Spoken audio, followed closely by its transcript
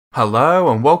Hello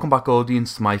and welcome back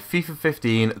audience to my FIFA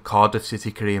 15 Cardiff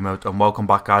City career mode, and welcome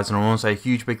back guys, and I want to say a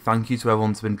huge big thank you to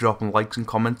everyone who's been dropping likes and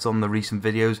comments on the recent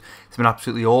videos. It's been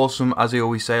absolutely awesome. As I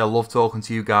always say, I love talking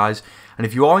to you guys, and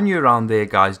if you are new around here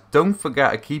guys, don't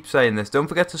forget, I keep saying this, don't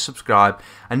forget to subscribe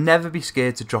and never be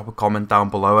scared to drop a comment down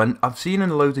below. And I've seen a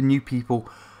load of new people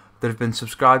that have been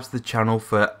subscribed to the channel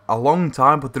for a long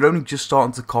time, but they're only just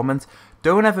starting to comment.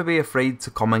 Don't ever be afraid to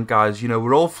comment guys, you know,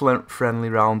 we're all friendly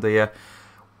around here.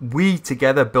 We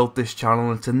together built this channel,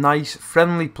 and it's a nice,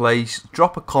 friendly place.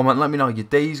 Drop a comment, let me know how your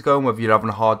day's going, whether you're having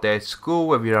a hard day at school,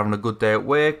 whether you're having a good day at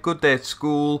work, good day at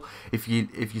school, if you're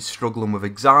struggling with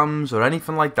exams or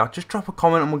anything like that. Just drop a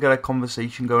comment and we'll get a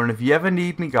conversation going. And if you ever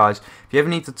need me guys, if you ever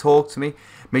need to talk to me,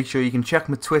 make sure you can check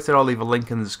my Twitter. I'll leave a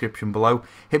link in the description below.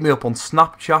 Hit me up on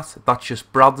Snapchat, that's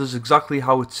just Bradders, exactly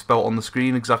how it's spelled on the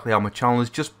screen, exactly how my channel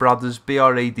is, just Bradders,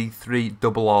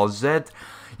 BRAD3RRZ.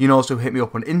 You can also hit me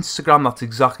up on Instagram, that's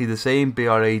exactly the same,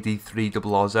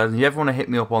 BRAD3RRZ. And if you ever want to hit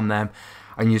me up on them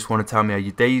and you just want to tell me how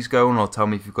your day's going, or tell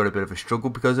me if you've got a bit of a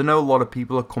struggle, because I know a lot of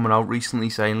people are coming out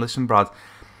recently saying, listen Brad,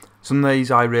 some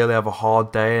days I really have a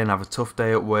hard day and have a tough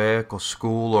day at work or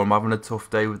school, or I'm having a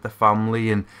tough day with the family,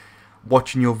 and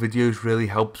watching your videos really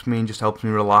helps me and just helps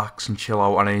me relax and chill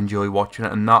out, and I enjoy watching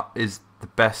it. And that is the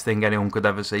best thing anyone could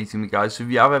ever say to me guys. So if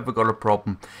you have ever got a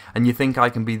problem and you think I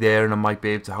can be there and I might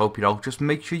be able to help you out, just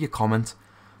make sure you comment.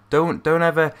 Don't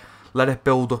ever let it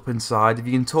build up inside. If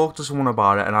you can talk to someone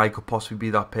about it and I could possibly be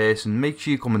that person, make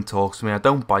sure you come and talk to me. I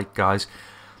don't bite guys.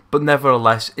 But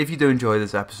nevertheless, if you do enjoy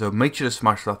this episode, make sure to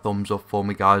smash that thumbs up for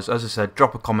me guys. As I said,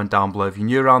 drop a comment down below if you're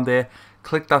new around here,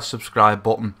 click that subscribe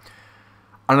button.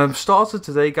 And I've started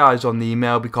today guys on the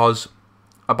email because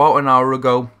about an hour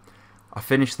ago I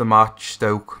finished the match,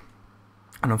 Stoke,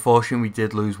 and unfortunately we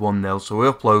did lose 1-0, so we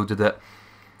uploaded it.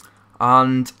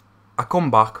 And I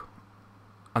come back,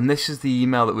 and this is the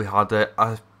email that we had.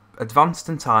 I advanced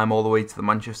in time all the way to the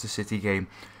Manchester City game,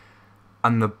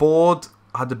 and the board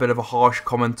had a bit of a harsh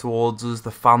comment towards us.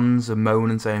 The fans are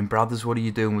moaning, saying, Bradders, what are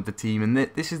you doing with the team? And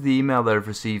this is the email that I've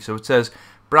received. So it says,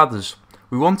 Bradders,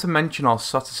 we want to mention our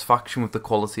satisfaction with the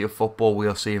quality of football we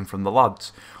are seeing from the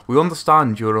lads. We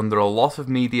understand you are under a lot of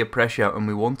media pressure, and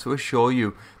we want to assure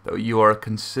you that you are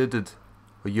considered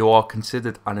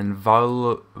an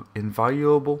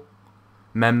invaluable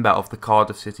member of the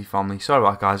Cardiff City family. Sorry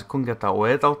about that, guys, I couldn't get that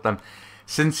word out then.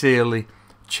 Sincerely,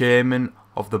 Chairman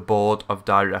of the Board of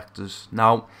Directors.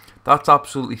 Now, that's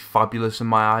absolutely fabulous in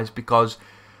my eyes, because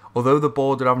although the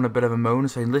board are having a bit of a moan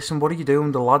and saying, listen, what are you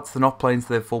doing? The lads, they're not playing to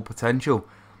their full potential.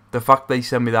 The fact they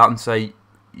send me that and say,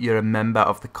 you're a member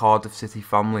of the Cardiff City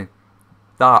family,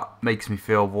 that makes me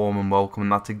feel warm and welcome,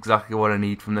 and that's exactly what I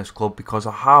need from this club, because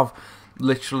I have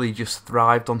literally just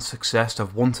thrived on success.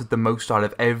 I've wanted the most out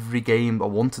of every game. I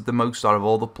wanted the most out of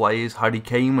all the players. Harry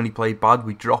Kane, when he played bad,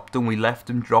 we dropped him, we left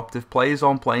him dropped. If players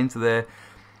aren't playing to their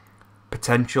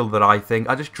potential that I think,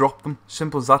 I just drop them.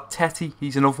 Simple as that. Tetty,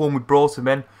 he's another one, we brought him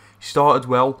in. He started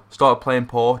well, started playing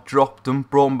poor, dropped him,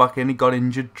 brought him back in, he got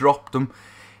injured, dropped him.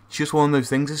 It's just one of those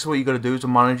things. This is what you got to do as a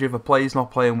manager. If a player's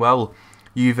not playing well,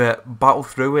 you either battle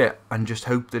through it and just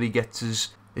hope that he gets his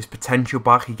potential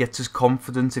back, he gets his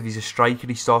confidence. If he's a striker,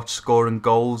 he starts scoring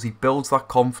goals, he builds that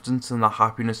confidence and that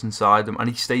happiness inside him, and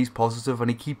he stays positive and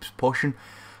he keeps pushing.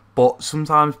 But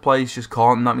sometimes players just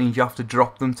can't, and that means you have to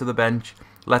drop them to the bench,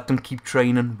 let them keep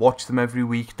training, watch them every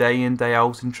week, day in, day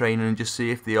out in training, and just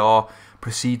see if they are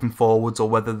proceeding forwards or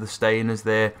whether they're staying as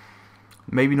their,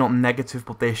 maybe not negative,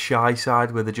 but their shy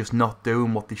side, where they're just not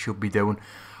doing what they should be doing.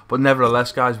 But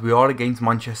nevertheless guys, we are against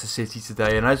Manchester City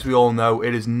today, and as we all know,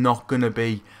 it is not going to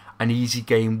be an easy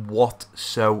game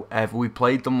whatsoever. We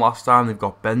played them last time. They've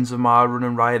got Benzema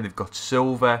running riot, they've got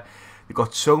Silva, they've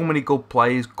got so many good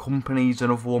players. Company's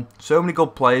another one, so many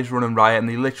good players running riot, and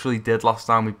they literally did last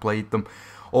time we played them.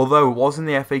 Although it was in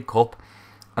the FA Cup,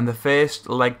 and the first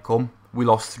leg we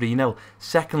lost 3-0.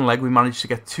 Second leg, we managed to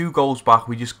get 2 goals back.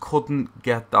 We just couldn't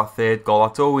get that third goal.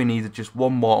 That's all we needed, just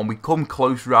one more. And we come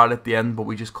close right at the end, but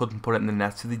we just couldn't put it in the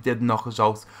net. So they did knock us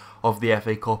out of the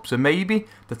FA Cup. So maybe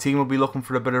the team will be looking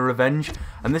for a bit of revenge.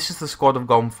 And this is the squad I've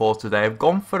gone for today. I've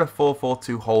gone for a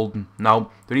 4-4-2 holding.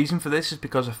 Now, the reason for this is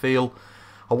because I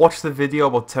watched the video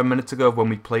about 10 minutes ago of when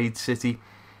we played City,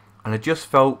 and I just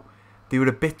felt they were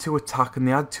a bit too attacking,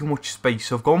 they had too much space.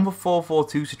 So I've gone for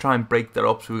 4-4-2 to try and break that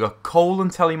up. So we've got Cole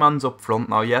and Telemans up front.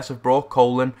 Now yes, I've brought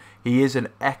Cole in. He is an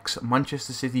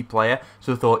ex-Manchester City player,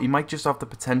 so I thought he might just have the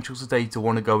potential today to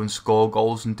want to go and score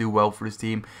goals and do well for his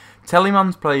team.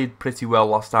 Telemans played pretty well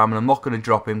last time, and I'm not going to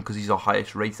drop him because he's our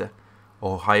highest rated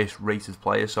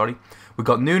player, sorry. We've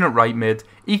got Noon at right mid.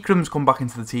 Ikram's come back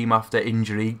into the team after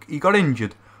injury. He got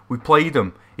injured We played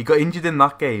him. He got injured in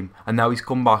that game, and now he's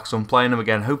come back, so I'm playing him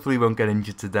again. Hopefully he won't get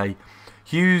injured today.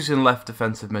 Hughes in left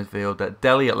defensive midfielder,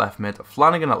 Dele at left mid,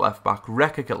 Flanagan at left back,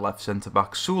 Rekic at left centre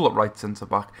back, Sewell at right centre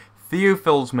back.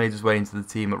 Theophil's made his way into the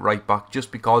team at right back just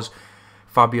because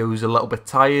Fabio's a little bit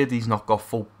tired. He's not got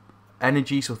full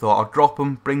energy, so I thought I'd drop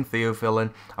him, bring Theophil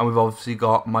in, and we've obviously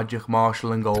got Magic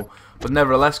Marshall in goal. But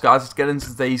nevertheless, guys, let's get into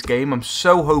today's game. I'm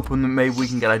so hoping that maybe we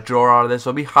can get a draw out of this.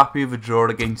 I'll be happy with a draw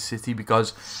against City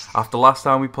because after last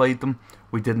time we played them,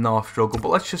 we did not struggle. But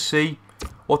let's just see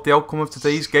what the outcome of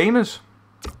today's game is.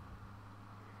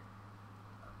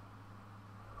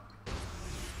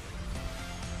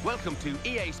 Welcome to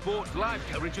EA Sports live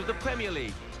coverage of the Premier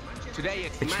League. Today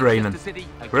it's raining.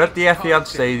 We're at the Etihad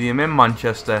Stadium in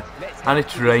Manchester and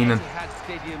it's raining.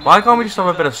 Why can't we just have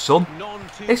a bit of sun?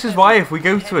 This is why if we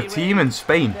go to a team in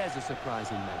Spain,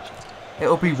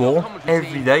 it'll be warm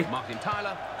every day.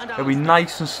 It'll be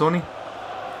nice and sunny.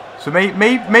 So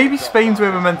maybe Spain's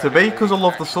where we're meant to be because I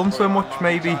love the sun so much,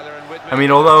 maybe. I mean,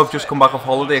 although I've just come back off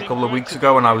holiday a couple of weeks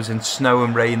ago and I was in snow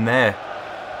and rain there.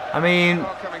 I mean,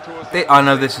 I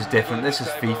know this is different. This is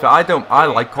FIFA. I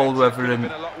like cold weather in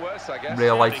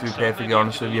real life, to be perfectly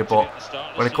honest with you. But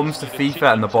when it comes to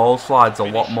FIFA and the ball slides a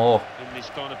lot more,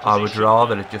 I would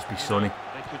rather it just be sunny.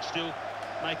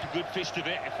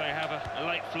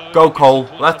 Go Cole,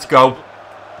 let's go.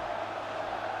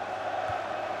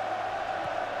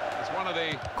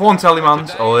 Come on,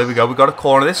 Telemans. Oh, there we go. We got a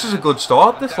corner. This is a good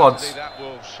start, this lads.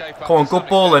 Come on, good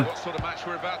ball in.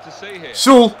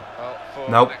 Sewell.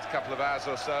 Nope. Next couple of hours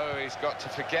or so, he's got to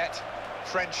forget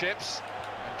friendships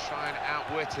and try and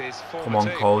outwit his former Come on,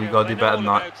 team. Cole, you got to do better than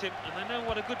that.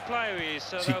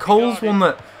 See, Cole's one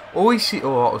that always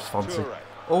oh, that was fancy.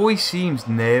 Always seems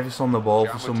nervous on the ball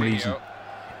for some reason.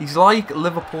 He's like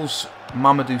Liverpool's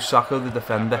Mamadou Sakho, the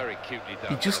defender.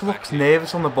 He just looks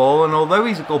nervous on the ball, and although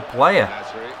he's a good player,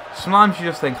 sometimes you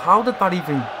just think, how did that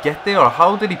even get there, or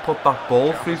how did he put that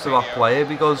ball through to that player?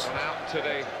 Because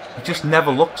he just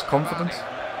never looks confident.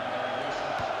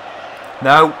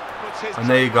 No. And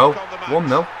there you go.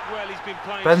 1-0.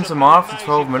 Benzema after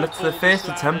 12 minutes. Their first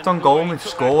attempt on goal and they've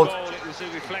scored.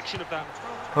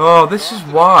 Oh, this is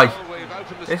why.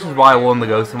 This is why I wanted to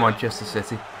go to Manchester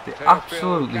City. They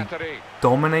absolutely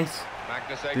dominate.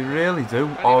 They really do.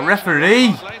 Oh,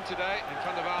 referee!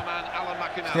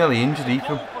 He's nearly injured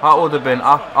Ekrem. That would have been...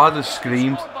 I'd have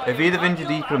screamed. If he'd have injured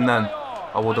Ekrem then,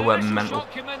 I would have went mental.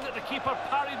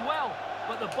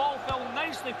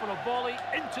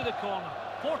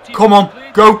 Come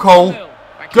on, go Cole.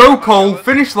 Go Cole,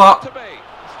 finish that.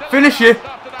 Finish it.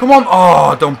 Come on.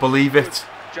 Oh, I don't believe it.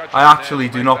 I actually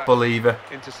do not believe it.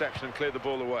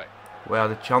 We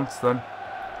had a chance then.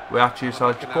 We actually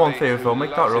decided to go on Theophil, make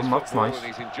that run, that's nice.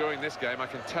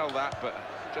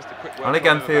 And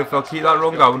again Theophil, keep that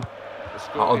run going.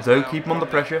 That'll do, keep him under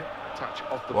pressure.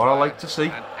 What I like to see.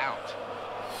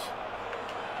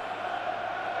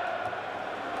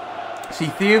 See,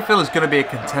 Theophil is going to be a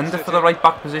contender for the right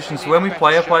back position, so when we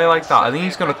play a player like that, I think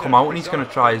he's going to come out and he's going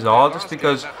to try his hardest,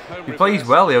 because if he plays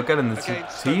well, he'll get in the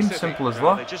team, simple as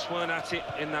that.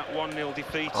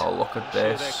 Oh, look at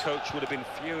this. Their coach would have been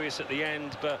furious at the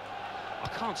end, but I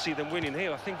can't see them winning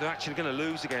here. I think they're actually going to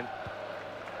lose again.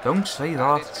 Don't say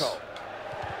that.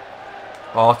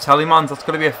 Oh, Telemans, that's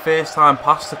going to be a first time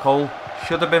pass to Cole.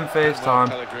 Should have been first time.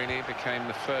 Pellegrini became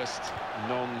the first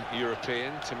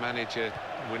non-European to manage a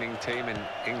winning team in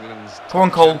England's. Come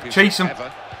on, Cole, chase him.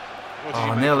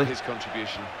 Oh, nearly.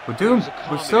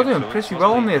 We're still doing pretty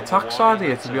well on the attack side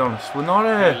here, to be honest. We're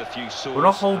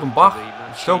not holding back.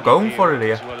 We're still going for it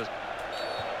here.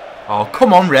 Oh,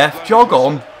 come on, ref, jog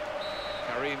on.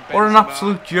 What an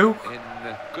absolute joke. In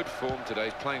good form today,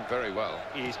 he's playing very well.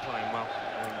 He is playing well,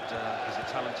 and he's a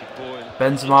talented boy.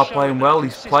 Benzema playing well.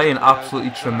 He's playing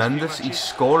absolutely tremendous. He's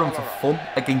scoring for fun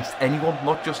against anyone,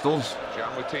 not just us.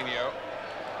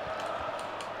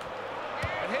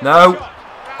 No.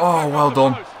 Oh, well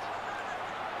done.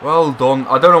 Well done.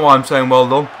 I don't know why I'm saying well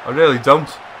done. I really don't.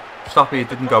 Just happy it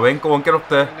didn't go in. Go on, get up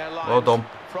there. Well done.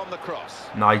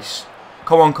 Nice.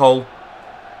 Come on, Cole.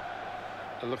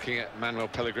 Looking at Manuel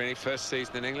Pellegrini, first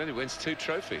season in England, he wins 2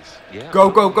 trophies. Yeah,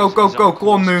 go, go, go, go, go. Go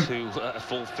on, Moon.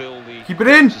 Keep it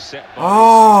in.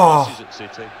 Oh.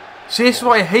 See, this is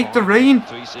why I hate the rain.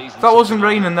 If that wasn't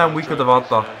raining, then we could have had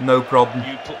that. No problem.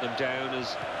 You put them down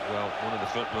as, well, one of the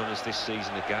front runners this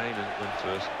season again, and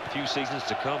for a few seasons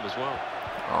to come as well.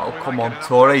 Oh, come on.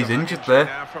 Torre's injured there.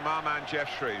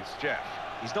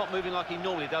 He's not moving like he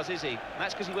normally does, is he?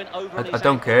 That's because he went over. I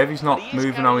don't care if he's not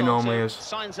moving how he normally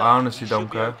is. I honestly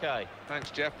don't care.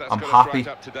 I'm happy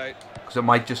because it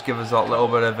might just give us that little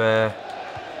bit of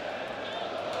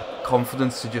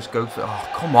confidence to just go for... Oh,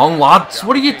 come on, lads.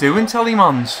 What are you doing,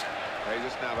 Telemans?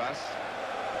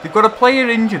 They've got a player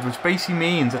injured, which basically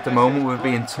means at the moment we're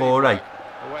being Torre.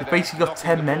 They've basically got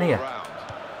 10 men here.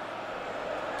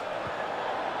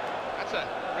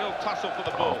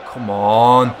 Oh, come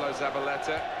on.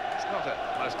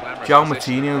 João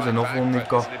Moutinho's another one they've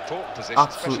got.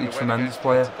 Absolutely tremendous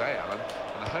player. And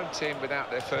the home team without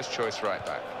their first choice right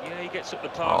back. Yeah, he gets up the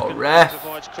park and ref.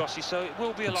 provides crosses, so it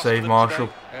will be a Good loss save, for them Marshall.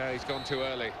 today. Yeah, he's gone too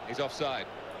early. He's offside.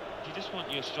 You just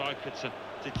want your striker to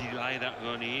delay that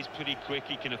run. He is pretty quick.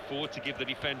 He can afford to give the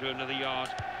defender another yard.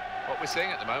 What we're seeing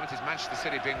at the moment is Manchester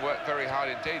City being worked very hard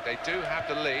indeed. They do have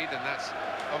the lead, and that's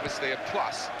obviously a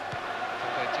plus.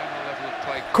 But their general level of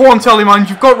play... Come on, Telemans,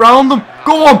 you've got round them.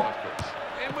 Go on.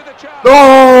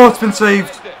 Oh, it's been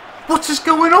saved. What is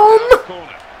going on?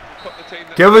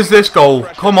 Give us this goal.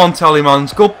 Come on,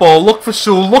 Telemans. Good ball. Look for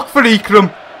Sewell. Look for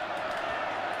Ikram.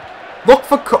 Look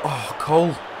for... Oh,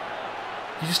 Cole.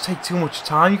 You just take too much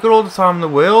time. You've got all the time in the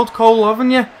world, Cole, haven't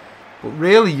you? But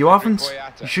really, you haven't.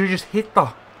 You should have just hit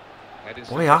that.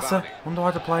 Boyata. Wonder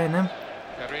why they're playing him.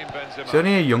 He's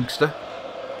only a youngster.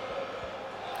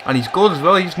 And he's good as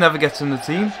well. He just never gets in the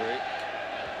team.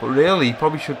 But really, he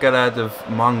probably should get ahead of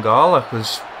Mangala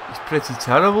because he's pretty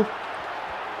terrible.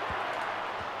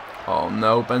 Oh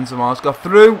no, Benzema's got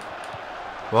through.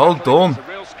 Well done.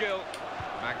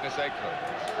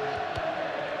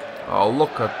 Oh,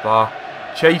 look at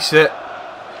that. Chase it.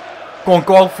 Go on,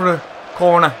 go out for a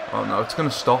corner. Oh no, it's going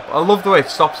to stop. I love the way it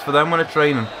stops for them when they're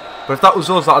training. But if that was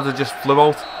us, that would have just flew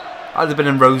out. I'd have been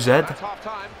in row Z.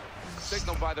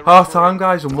 Half time,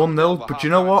 guys, and 1-0. But you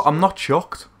know what? I'm not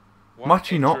shocked. I'm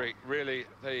actually not.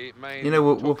 You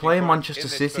know, we're playing Manchester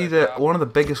City. They're one of the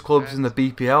biggest clubs in the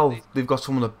BPL. They've got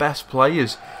some of the best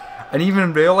players. And even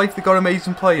in real life, they've got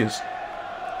amazing players.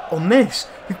 On this,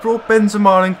 they've brought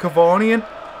Benzema and Cavani in.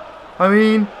 I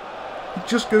mean, it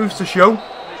just goes to show.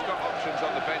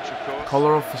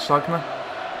 Kolarov for Sagna.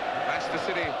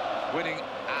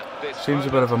 Seems a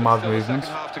bit of a mad movement.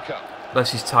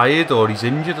 Unless he's tired or he's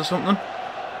injured or something.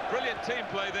 Brilliant team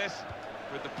play this.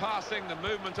 With the passing, the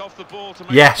movement off the ball to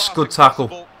make yes, good tackle.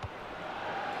 Possible.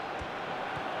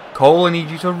 Cole, I need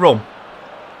you to run.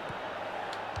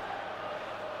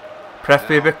 Pref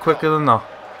be a bit quicker than that.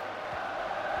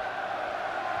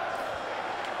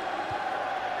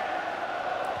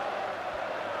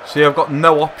 See, I've got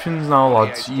no options now,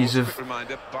 lads.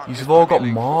 You've all got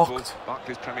marked.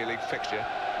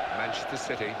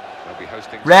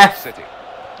 Ref!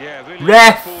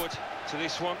 Ref!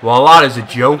 Well, that is a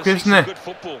joke, isn't it?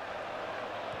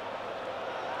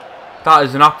 That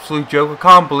is an absolute joke. I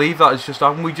can't believe that has just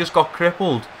happened. We just got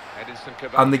crippled.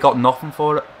 And they got nothing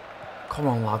for it. Come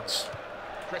on, lads.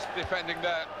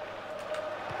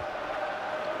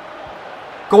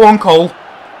 Go on, Cole.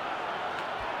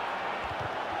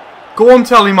 Go on,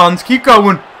 Telemans. Keep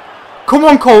going. Come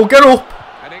on, Cole. Get up.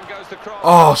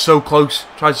 Oh, so close.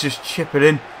 Tries to just chip it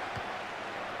in.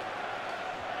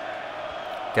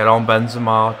 Get on,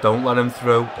 Benzema. Don't let him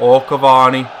through. Or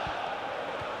Cavani.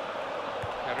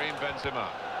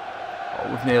 Oh,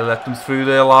 we've nearly let them through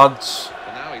there, lads.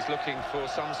 But now he's looking for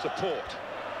some support.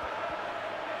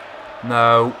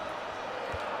 No.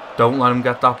 Don't let him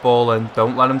get that ball in.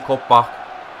 Don't let him cut back.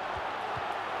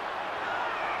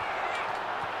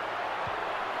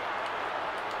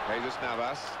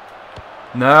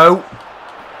 No.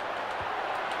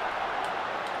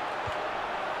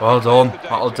 Well done.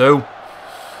 That'll do.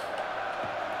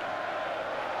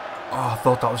 Oh, I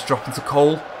thought that was dropping to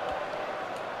Cole.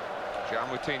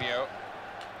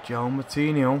 João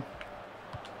Moutinho.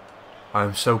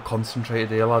 I'm so concentrated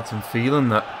here, lads. I'm feeling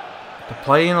that they're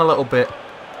playing a little bit.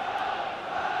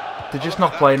 They're just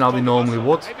not playing how they normally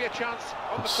would.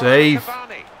 Good save.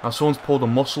 Now someone's pulled a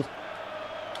muscle.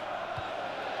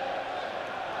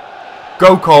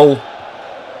 Go, Cole.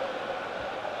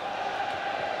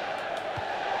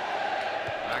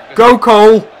 Go,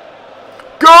 Cole.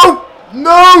 Go!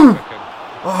 No!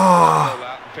 Oh.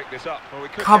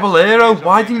 Caballero,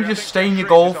 why didn't you just stay in your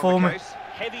goal for me?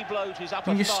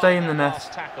 Can you stay in the net?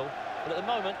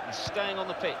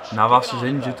 Navas is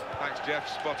injured.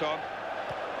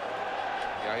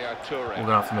 We're going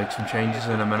to have to make some changes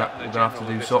in a minute. We're going to have to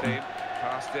do something.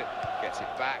 Passed it, gets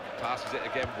it back, passes it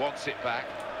again, wants it back.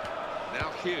 Now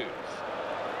Hughes.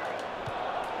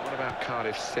 What about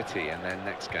Cardiff City in their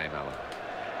next game, Alan?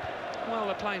 Well,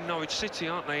 they're playing Norwich City,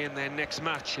 aren't they, in their next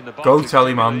match in the Go,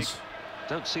 Telemans.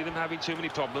 Don't see them having too many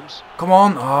problems. Come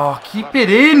on. Oh, keep it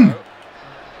in.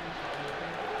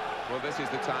 Well, this is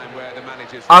the time where the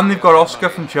managers... And they've got Oscar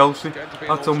from Chelsea.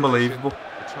 That's unbelievable.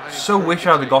 So wish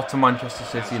I'd have got to Manchester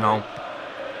City now.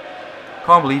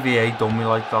 Can't believe EA done me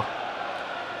like that.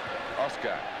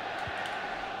 Oscar.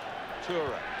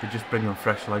 Toure. Could just bring them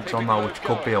fresh legs on now, which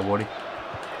could be a worry. Here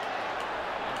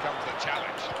comes the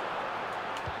challenge.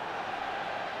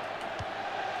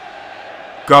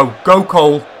 Go, go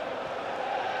Cole.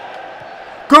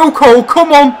 Go Cole,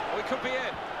 come on. We could be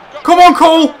in. Come on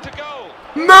Cole. To goal.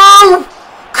 No!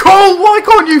 Cole, why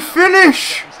can't you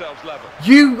finish? Themselves level.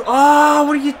 You, what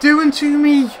are you doing to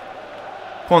me?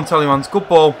 Come on, Telemans, good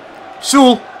ball.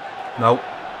 Sewell. No.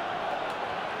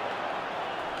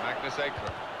 Magnus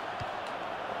Akram.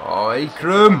 Oh,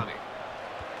 Akram.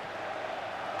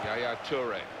 Yaya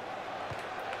Toure.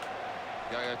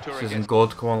 Yaya Toure. This isn't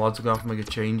good. Come on, lads, we're going to have to make a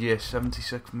change here.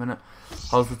 76th minute.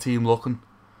 How's the team looking?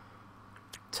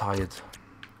 Tired.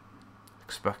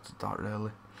 Expected that,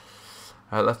 really.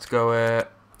 Alright, let's go.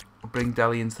 Bring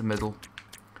Delhi into the middle.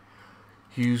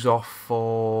 Hughes off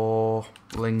for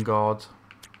Lingard.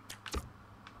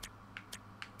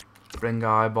 Bring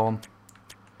Ibon.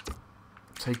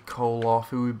 Take Cole off.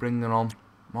 Who are we bringing on?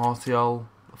 Martial,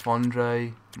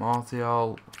 Fondre,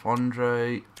 Martial,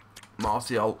 Fondre,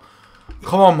 Martial.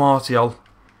 Come on, Martial.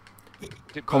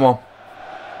 Come on.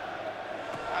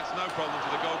 That's no problem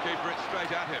for the goalkeeper. It's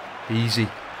straight at him. Easy.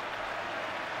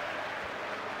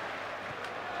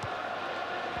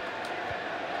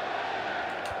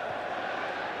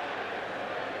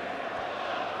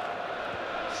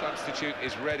 Substitute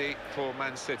is ready for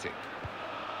Man City.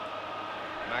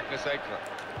 Magnus Akram.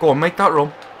 Go on, make that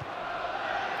run.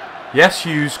 Yes,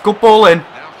 Hughes. Good ball in.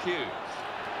 Now Hughes.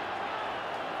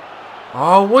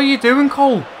 Oh, what are you doing,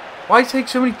 Cole? Why take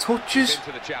so many touches?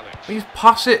 Into the challenge. Please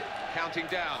pass it. Counting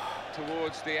down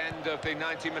towards the end of the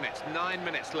 90 minutes. 9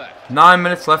 minutes left. 9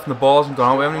 minutes left and the ball hasn't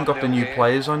gone out. We haven't even got the new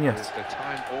players on yet. Is the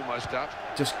time almost up?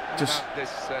 Just. How about this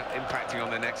impacting on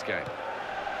the next game?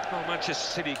 Well, Manchester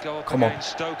City go up Come on.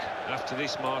 against Stoke after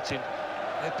this, Martin.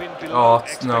 They've been below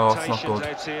it's not expectations good.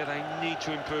 out here. They need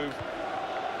to improve.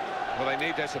 Well, they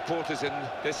need their supporters in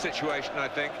this situation, I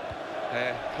think.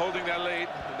 They're holding their lead,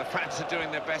 and the fans are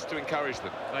doing their best to encourage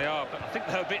them. They are, but I think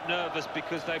they're a bit nervous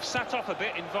because they've sat off a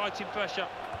bit, inviting pressure.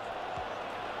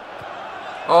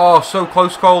 Oh, so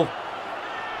close, Cole.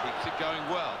 Keeps it going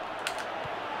well.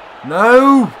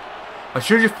 No! I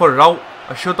should have just put it out.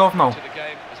 I should have now. To the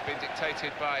game has been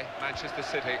dictated by Manchester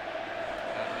City,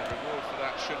 and the reward for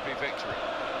that should be victory.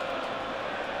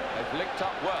 They've linked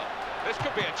up well. This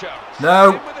could be a chance.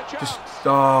 No! In with a chance.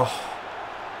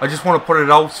 I just want to put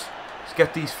it out. Let's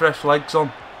get these fresh legs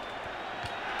on.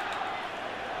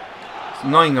 I'm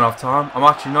not even going to have time. I'm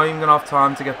actually not even going to have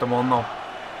time to get them on now.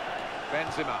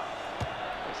 Benzema.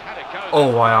 He's had it going.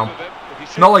 Oh, I am.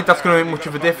 Not like that's going to make much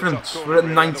of a difference. We're at the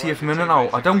 90th minute now.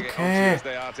 I don't care.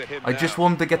 I just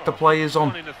wanted to get the players on.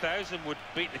 1 in 1,000 would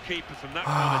beat the keeper from that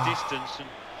kind of distance, and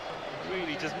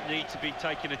really doesn't need to be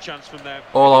taking a chance from there.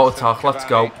 All out attack. Let's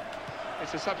go.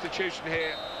 It's a substitution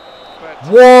here. But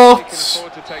What? he can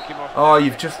afford to take him off. Oh,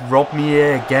 you've just robbed me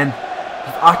here again.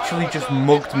 You've actually just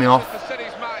mugged me off.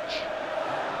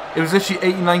 It was literally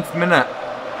 89th minute.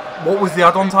 What was the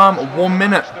add-on time? 1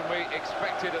 minute.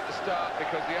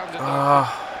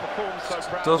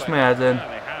 Does my head in.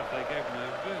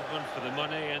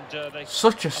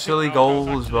 Such a silly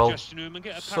goal as well.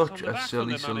 Such a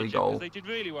silly goal. They did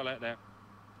really well out there.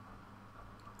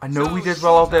 I know we did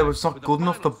well out there, but it's not good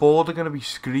enough. The board are going to be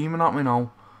screaming at me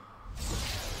now.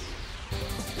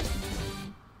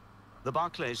 The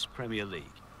Barclays Premier League.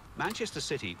 Manchester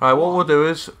City. Right, what we'll do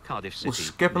is Cardiff City, we'll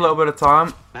skip a little bit of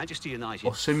time. Manchester United.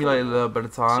 We'll simulate a little bit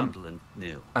of time.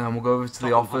 And then we'll go over to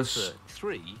the office.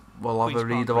 We'll have a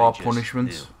read of our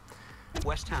punishments.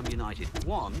 West Ham United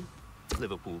 1,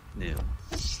 Liverpool 0.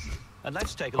 And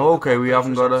let's take a look okay, we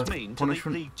haven't got a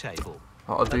punishment. League table.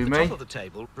 That'll do At the me. top of the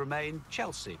table remain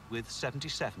Chelsea with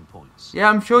 77 points. Yeah,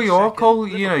 I'm sure you are, Second, Cole.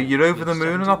 You know, Liverpool you're over the with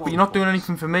moon and that, but you're not doing 71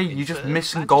 anything for me. points. You're just Third,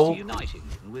 missing Manchester goal. United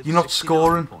with You're not 69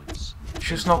 scoring. points. It's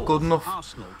just not good enough.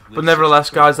 Arsenal with But nevertheless,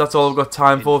 63 guys, that's all I've got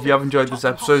time for. If you have enjoyed this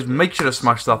Tottenham episode, Hotspur make sure to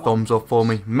smash that thumbs up for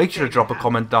me. Make sure to drop a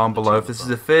comment down below. If this is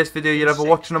the first video you're ever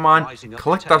watching of mine,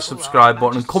 click that subscribe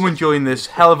button and come and join this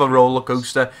hell of a roller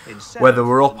coaster. Whether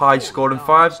we're up high scoring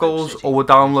 5 goals or we're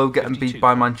down low getting beat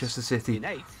by Manchester City.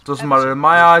 Doesn't matter in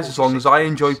my eyes as long as I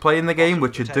enjoy playing the game,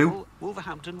 which I do.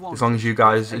 As long as you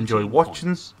guys enjoy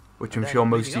watching, which I'm sure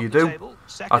most of you do.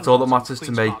 That's all that matters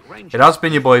to me. It has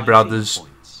been your boy Brothers.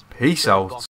 Peace out.